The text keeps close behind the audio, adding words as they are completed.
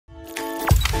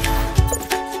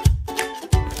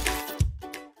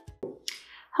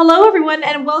Hello everyone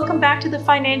and welcome back to the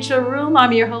Financial Room.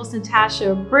 I'm your host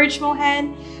Natasha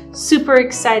Bridgmohan. Super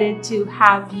excited to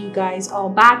have you guys all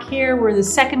back here. We're the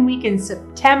second week in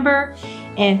September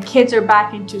and kids are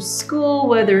back into school,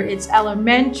 whether it's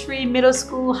elementary, middle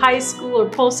school, high school, or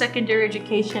post-secondary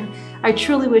education. I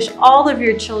truly wish all of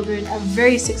your children a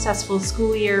very successful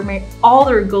school year. May all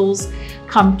their goals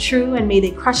come true and may they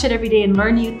crush it every day and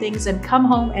learn new things and come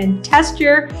home and test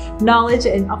your knowledge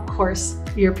and of course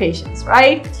your patience,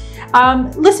 right?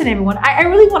 Listen everyone, I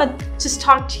really want to just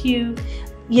talk to you,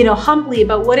 humbly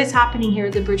about what is happening here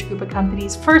at the Bridge Group of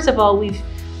companies. First of all, we've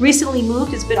recently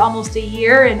moved. It's been almost a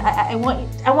year, and I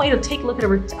want you to take a look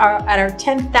at our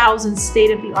 10,000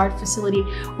 state-of-the-art facility.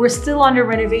 We're still under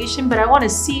renovation, but I want to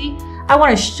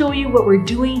show you what we're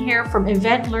doing here, from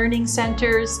event learning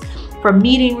centers, from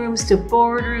meeting rooms to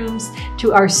boardrooms,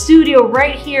 to our studio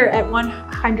right here at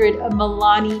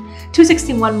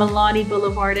 261 Milani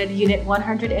Boulevard at Unit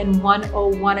 100 and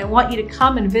 101. I want you to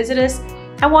come and visit us.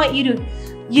 I want you to,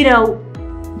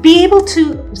 be able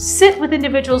to sit with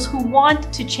individuals who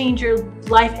want to change your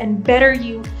life and better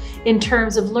you in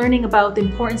terms of learning about the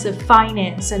importance of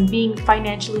finance and being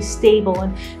financially stable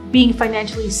and being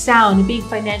financially sound and being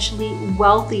financially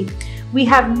wealthy. We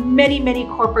have many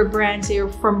corporate brands here,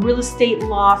 from real estate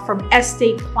law, from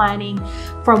estate planning,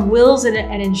 from wills and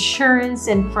insurance,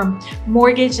 and from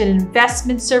mortgage and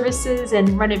investment services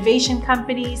and renovation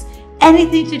companies.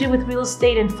 Anything to do with real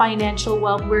estate and financial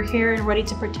wealth, we're here and ready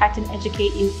to protect and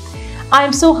educate you. I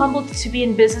am so humbled to be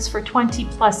in business for 20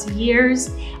 plus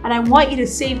years, and I want you to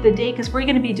save the day because we're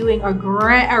going to be doing our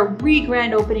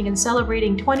re-grand opening and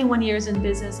celebrating 21 years in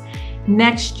business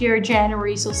next year,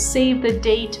 January. So save the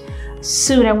date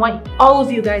soon. I want all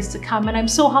of you guys to come, and I'm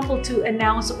so humbled to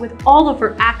announce with all of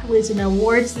our accolades and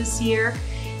awards this year.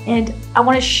 And I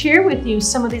want to share with you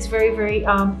some of these very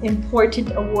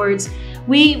important awards.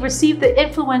 We received the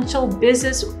Influential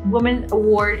Business Woman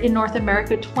Award in North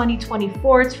America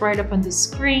 2024. It's right up on the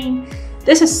screen.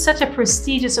 This is such a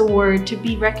prestigious award to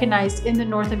be recognized in the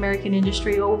North American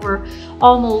industry. Over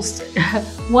almost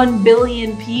 1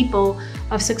 billion people,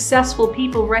 of successful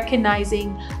people,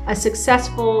 recognizing a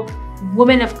successful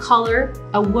woman of color,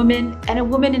 a woman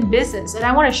in business. And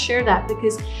I want to share that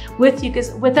because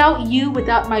without you,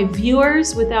 without my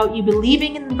viewers, without you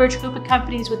believing in the Bridge Group of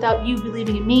companies, without you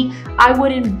believing in me, I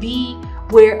wouldn't be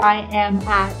where I am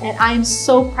at. And I am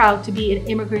so proud to be an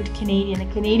immigrant Canadian, a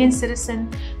Canadian citizen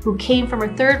who came from a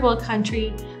third world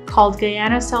country called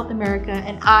Guyana, South America.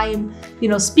 And I am,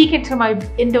 speaking to my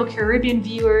Indo-Caribbean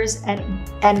viewers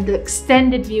and the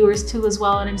extended viewers too as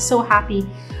well. And I'm so happy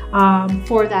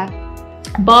for that.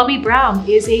 Bobby Brown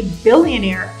is a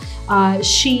billionaire.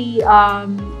 She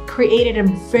created a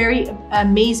very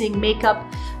amazing makeup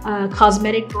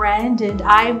cosmetic brand, and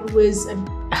I'm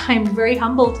very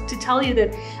humbled to tell you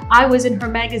that I was in her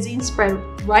magazine spread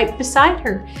right beside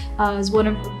her as one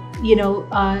of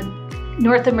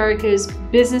North America's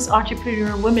business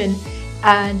entrepreneur women.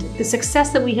 And the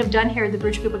success that we have done here at the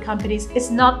Bridge Group of companies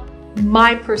is not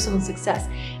my personal success.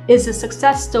 It's the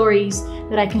success stories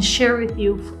that I can share with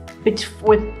you with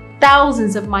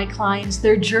thousands of my clients,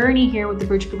 their journey here with the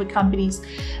Bridge Group of companies,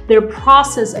 their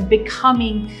process of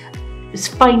becoming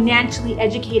financially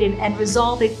educated and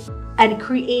resolving and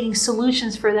creating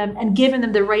solutions for them and giving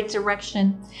them the right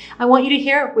direction. I want you to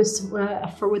hear it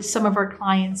with some of our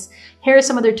clients. Here are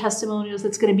some of their testimonials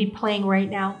that's going to be playing right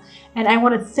now. And I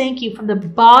want to thank you from the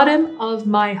bottom of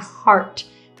my heart.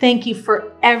 Thank you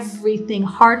for everything.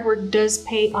 Hard work does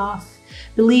pay off.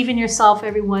 Believe in yourself,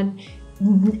 everyone.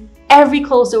 Every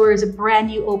closed door is a brand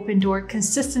new open door.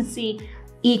 Consistency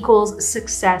equals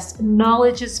success.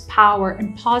 Knowledge is power,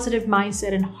 and positive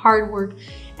mindset and hard work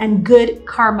and good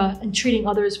karma and treating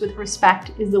others with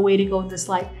respect is the way to go in this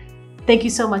life. Thank you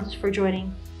so much for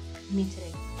joining me today.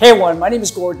 Hey everyone, my name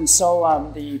is Gordon So.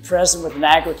 I'm the president with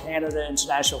Niagara Canada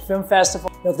International Film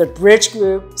Festival. The Bridge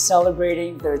Group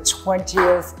celebrating their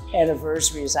 20th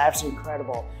anniversary is absolutely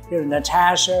incredible.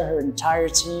 Natasha, her entire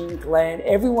team, Glenn,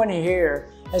 everyone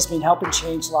here has been helping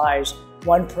change lives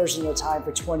one person at a time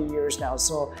for 20 years now.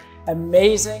 So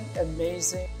amazing.